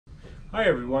Hi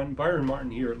everyone, Byron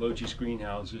Martin here at Logee's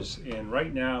Greenhouses, and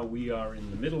right now we are in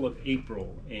the middle of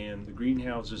April and the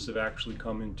greenhouses have actually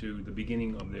come into the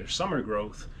beginning of their summer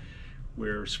growth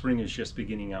where spring is just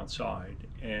beginning outside.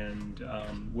 And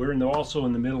we're also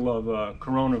in the middle of a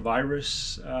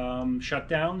coronavirus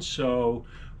shutdown, so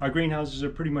our greenhouses are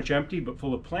pretty much empty but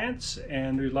full of plants,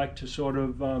 and we'd like to sort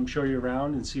of show you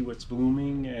around and see what's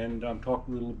blooming and talk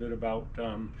a little bit about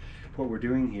what we're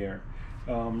doing here.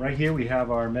 Right here we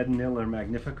have our Medinilla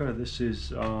magnifica. This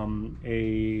is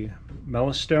a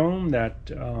melastome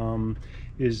that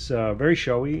is very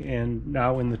showy and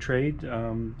now in the trade.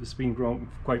 It's being grown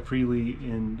quite freely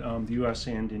in the US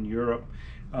and in Europe.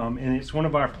 And it's one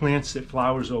of our plants that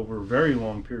flowers over a very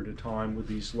long period of time with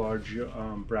these large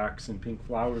bracts and pink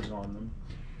flowers on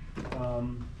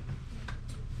them.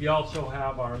 We also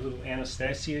have our little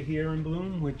Anastasia here in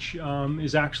bloom, which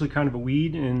is actually kind of a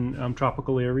weed in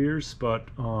tropical areas, but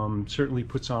certainly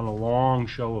puts on a long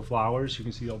show of flowers. You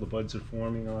can see all the buds are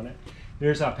forming on it.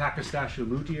 There's our Pachystacia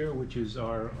luteor, which is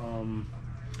our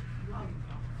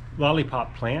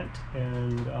lollipop plant,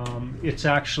 and it's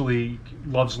actually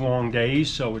loves long days,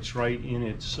 so it's right in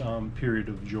its period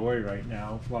of joy right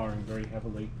now, flowering very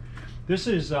heavily. This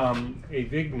is a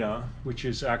vigna, which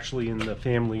is actually in the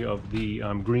family of the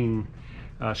green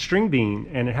string bean,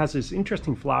 and it has this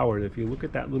interesting flower. If you look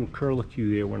at that little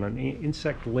curlicue there, when an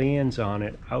insect lands on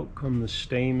it, out come the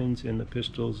stamens and the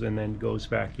pistils, and then goes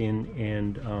back in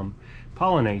and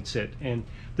pollinates it. And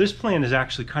this plant is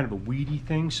actually kind of a weedy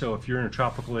thing, so if you're in a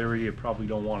tropical area, you probably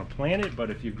don't want to plant it, but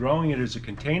if you're growing it as a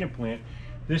container plant,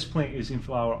 this plant is in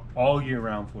flower all year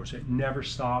round for us. It never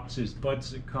stops. There's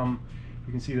buds that come.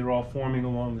 You can see they're all forming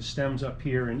along the stems up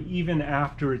here, and even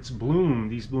after its bloom,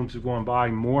 these blooms have gone by,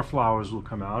 more flowers will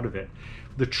come out of it.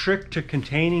 The trick to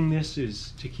containing this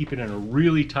is to keep it in a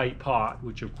really tight pot,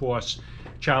 which of course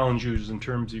challenges in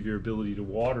terms of your ability to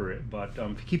water it, but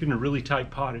if you keep it in a really tight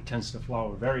pot, it tends to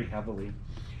flower very heavily.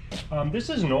 This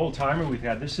is an old timer we've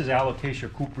had. This is Alocasia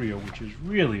cuprea, which is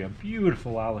really a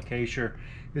beautiful alocasia.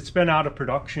 It's been out of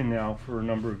production now for a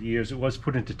number of years. It was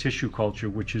put into tissue culture,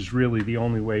 which is really the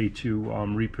only way to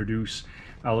reproduce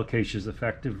alocasias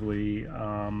effectively,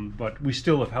 but we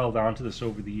still have held on to this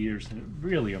over the years, and it's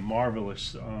really a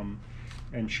marvelous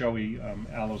and showy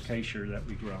alocasia that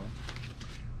we grow.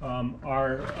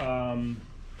 Our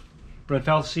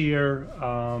Brandfelsia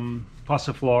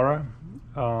passiflora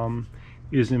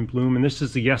is in bloom, and this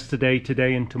is the yesterday,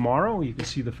 today, and tomorrow. You can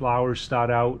see the flowers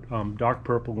start out dark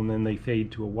purple and then they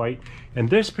fade to a white. And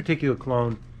this particular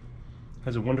clone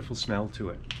has a wonderful smell to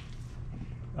it.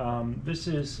 This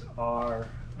is our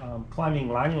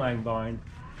climbing lang lang vine,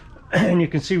 and you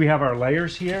can see we have our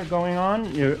layers here going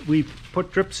on. We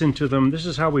put drips into them. This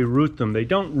is how we root them. They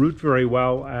don't root very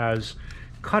well as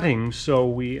cuttings, so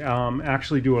we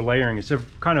actually do a layering. It's a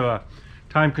kind of a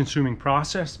time-consuming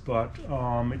process, but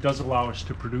it does allow us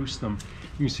to produce them.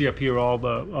 You can see up here all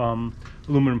the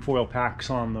aluminum foil packs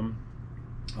on them.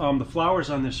 The flowers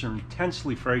on this are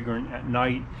intensely fragrant at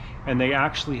night, and they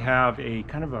actually have a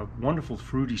kind of a wonderful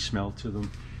fruity smell to them.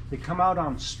 They come out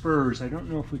on spurs. I don't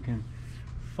know if we can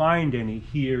find any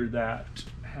here that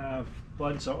have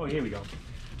buds. Oh, here we go.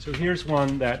 So here's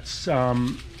one that's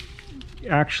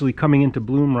actually coming into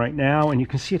bloom right now, and you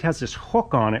can see it has this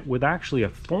hook on it with actually a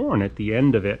thorn at the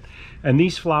end of it, and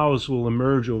these flowers will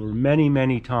emerge over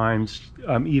many times.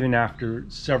 Even after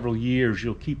several years,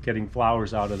 you'll keep getting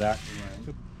flowers out of that.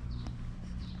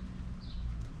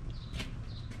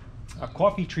 A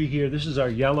coffee tree here. This is our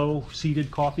yellow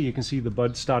seeded coffee. You can see the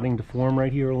buds starting to form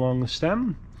right here along the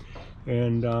stem,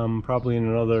 and probably in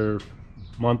another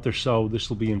month or so this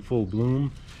will be in full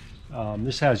bloom.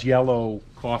 This has yellow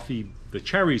coffee. The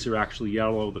cherries are actually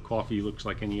yellow. The coffee looks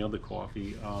like any other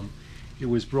coffee. It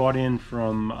was brought in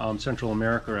from Central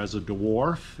America as a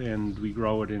dwarf, and we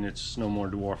grow it, and it's no more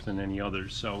dwarf than any other.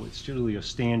 So it's really a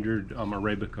standard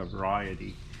Arabica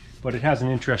variety, but it has an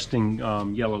interesting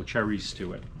yellow cherries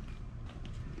to it.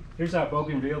 Here's our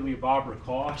Bougainvillea Barbara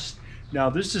Cost. Now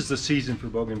this is the season for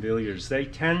bougainvilleas. They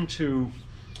tend to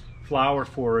flower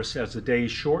for us as the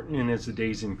days shorten and as the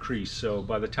days increase. So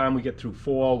by the time we get through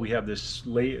fall, we have this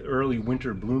late early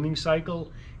winter blooming cycle,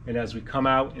 and as we come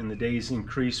out and the days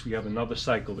increase, we have another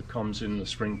cycle that comes in the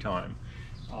springtime.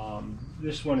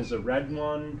 This one is a red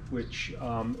one, which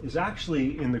is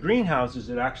actually in the greenhouses,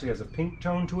 it actually has a pink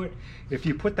tone to it. If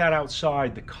you put that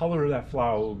outside, the color of that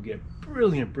flower will get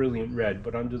brilliant red,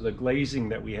 but under the glazing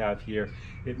that we have here,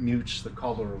 it mutes the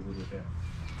color a little bit.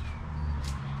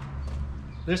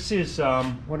 This is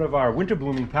one of our winter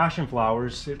blooming passion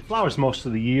flowers. It flowers most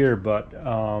of the year, but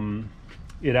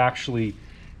it actually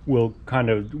will kind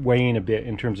of wane a bit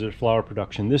in terms of flower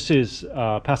production. This is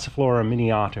Passiflora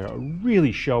miniata, a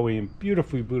really showy and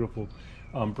beautiful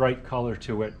bright color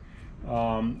to it.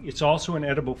 It's also an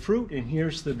edible fruit, and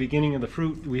here's the beginning of the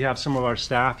fruit. We have some of our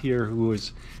staff here who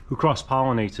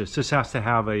cross-pollinates this. This has to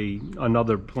have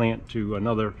another plant to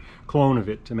another clone of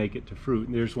it to make it to fruit.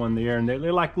 And there's one there, and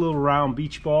they're like little round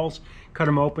beach balls. Cut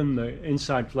them open, the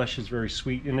inside flesh is very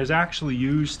sweet, and is actually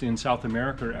used in South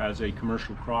America as a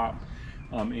commercial crop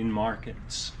in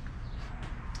markets.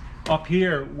 Up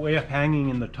here, way up hanging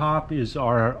in the top, is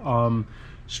our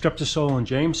Streptosolum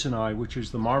jamesoni, which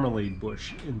is the marmalade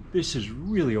bush. And this is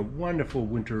really a wonderful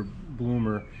winter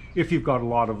bloomer if you've got a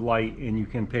lot of light and you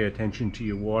can pay attention to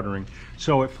your watering.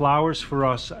 So it flowers for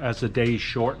us as the days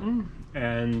shorten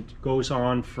and goes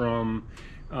on from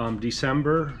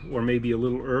December, or maybe a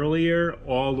little earlier,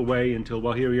 all the way until,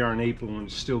 well, here we are in April and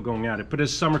it's still going at it. But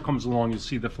as summer comes along, you'll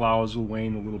see the flowers will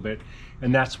wane a little bit,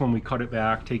 and that's when we cut it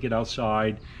back, take it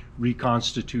outside,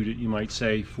 reconstitute it, you might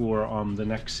say, for the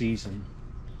next season.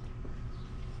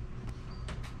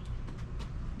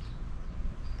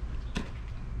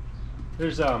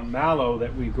 There's a mallow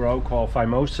that we grow called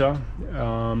Phimosa.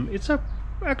 It's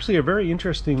actually a very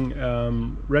interesting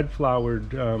red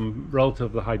flowered relative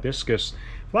to the hibiscus.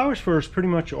 Flowers for us pretty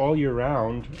much all year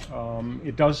round.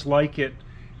 It does like it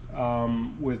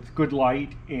with good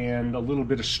light and a little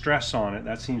bit of stress on it.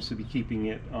 That seems to be keeping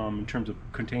it, in terms of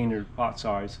container pot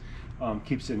size,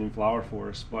 keeps it in flower for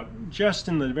us. But just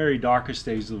in the very darkest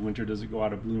days of the winter does it go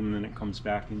out of bloom, and then it comes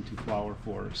back into flower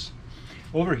for us.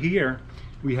 Over here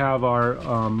we have our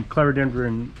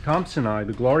Clerodendron thompsoni,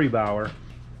 the glory bower.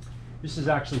 This is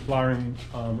actually flowering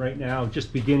right now,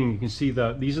 just beginning. You can see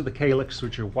these are the calyx,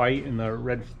 which are white, and the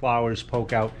red flowers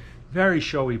poke out. Very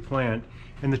showy plant.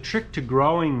 And the trick to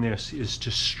growing this is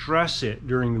to stress it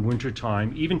during the winter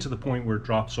time, even to the point where it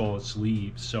drops all its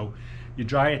leaves. So you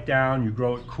dry it down, you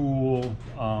grow it cool.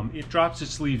 It drops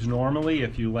its leaves normally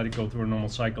if you let it go through a normal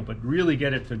cycle, but really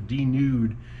get it to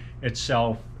denude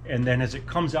itself. And then as it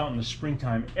comes out in the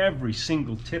springtime, every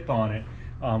single tip on it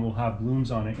will have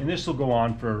blooms on it, and this will go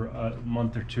on for a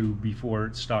month or two before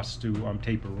it starts to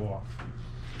taper off.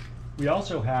 We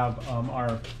also have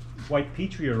our white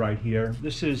petrea right here.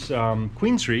 This is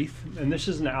Queen's Wreath, and this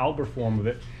is an alba form of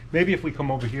it. Maybe if we come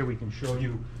over here we can show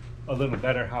you a little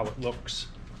better how it looks.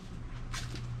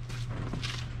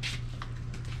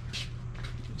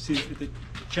 See, the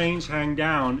chains hang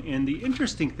down, and the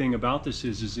interesting thing about this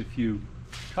is if you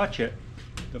touch it,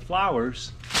 the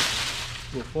flowers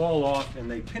will fall off and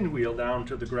they pinwheel down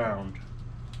to the ground.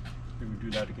 Maybe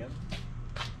do that again.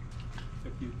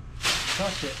 If you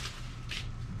touch it,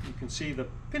 you can see the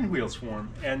pinwheels form,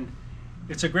 and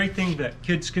it's a great thing that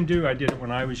kids can do. I did it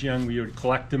when I was young. We would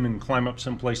collect them and climb up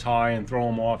someplace high and throw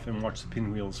them off and watch the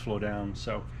pinwheels flow down.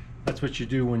 So that's what you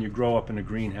do when you grow up in a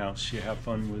greenhouse. You have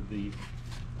fun with the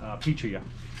petrea.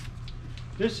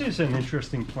 This is an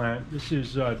interesting plant. This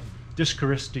is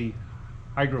Discaristi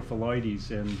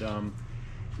hygrophilides, and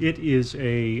it is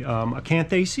a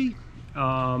acanthaceae,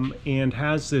 and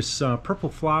has this purple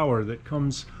flower that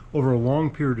comes over a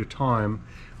long period of time.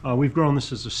 We've grown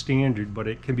this as a standard, but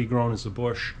it can be grown as a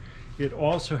bush. It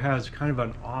also has kind of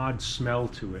an odd smell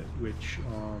to it, which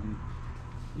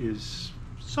is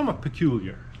somewhat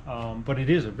peculiar, but it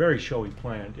is a very showy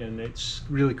plant, and it's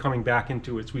really coming back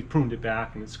into its, we pruned it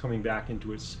back, and it's coming back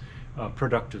into its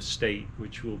productive state,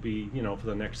 which will be, you know, for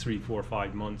the next 3, 4,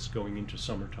 5 months going into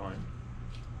summertime.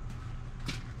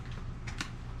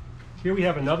 Here we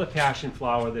have another passion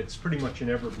flower that's pretty much an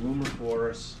ever bloomer for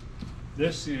us.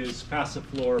 This is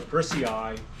Passiflora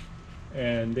persei,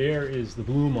 and there is the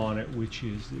bloom on it, which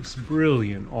is this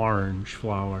brilliant orange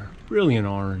flower, brilliant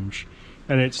orange,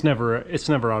 and it's never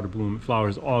out of bloom. It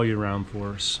flowers all year round for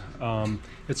us.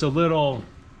 It's a little,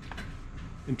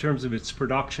 in terms of its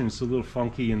production, it's a little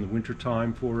funky in the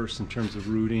wintertime for us in terms of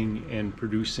rooting and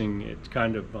producing. It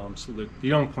kind of, so the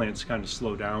young plants kind of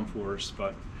slow down for us,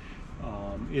 but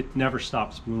it never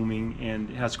stops blooming, and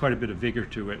it has quite a bit of vigor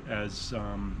to it, as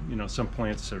you know, some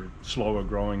plants are slower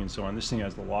growing and so on. This thing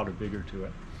has a lot of vigor to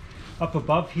it. Up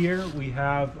above here we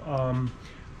have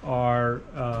our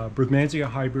Brugmansia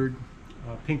hybrid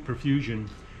pink profusion,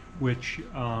 which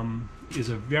is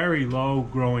a very low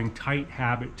growing, tight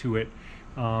habit to it.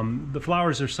 The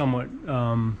flowers are somewhat,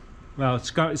 well,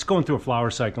 it's going through a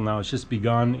flower cycle now. It's just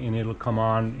begun, and it'll come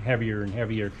on heavier and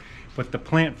heavier. But the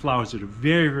plant flowers at a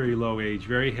very, very low age,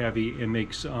 very heavy, and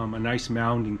makes a nice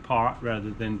mounding pot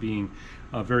rather than being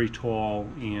very tall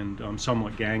and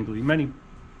somewhat gangly. Many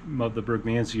of the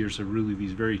Bergmansias are really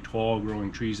these very tall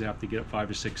growing trees that have to get up 5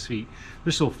 or 6 feet.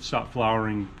 This will stop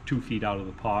flowering 2 feet out of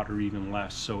the pot or even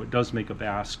less, so it does make a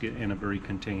basket and a very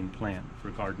contained plant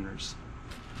for gardeners.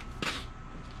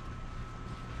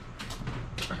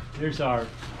 Here's our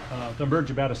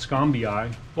Thunbergia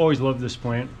scombii. Always loved this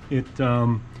plant.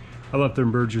 I love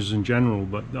Thunbergias in general,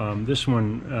 but this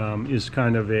one is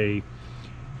kind of a,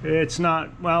 it's not,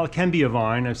 well, it can be a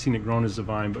vine. I've seen it grown as a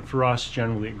vine, but for us,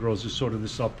 generally, it grows as sort of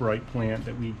this upright plant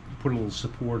that we put a little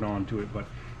support onto it. But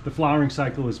the flowering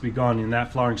cycle has begun, and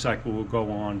that flowering cycle will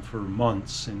go on for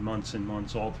months and months and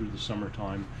months, all through the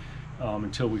summertime,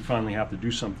 until we finally have to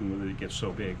do something with it. It gets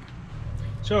so big.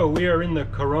 So we are in the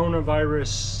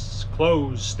coronavirus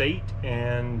closed state,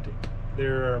 and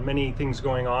there are many things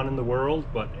going on in the world,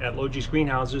 but at Logee's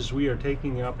Greenhouses we are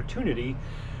taking the opportunity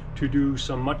to do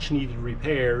some much needed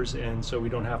repairs, and so we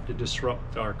don't have to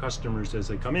disrupt our customers as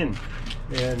they come in.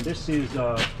 And this is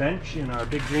a bench in our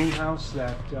big greenhouse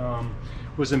that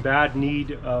was in bad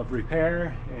need of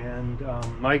repair, and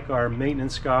Mike, our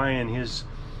maintenance guy, and his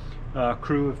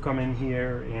crew have come in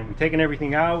here, and we've taken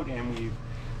everything out, and we've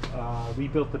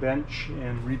rebuilt the bench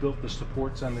and rebuilt the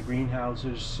supports on the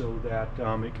greenhouses so that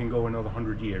it can go another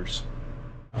 100 years.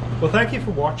 Well, thank you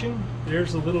for watching.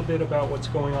 There's a little bit about what's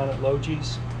going on at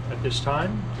Logee's at this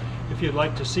time. If you'd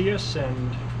like to see us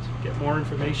and get more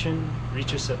information,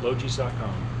 reach us at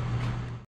logees.com.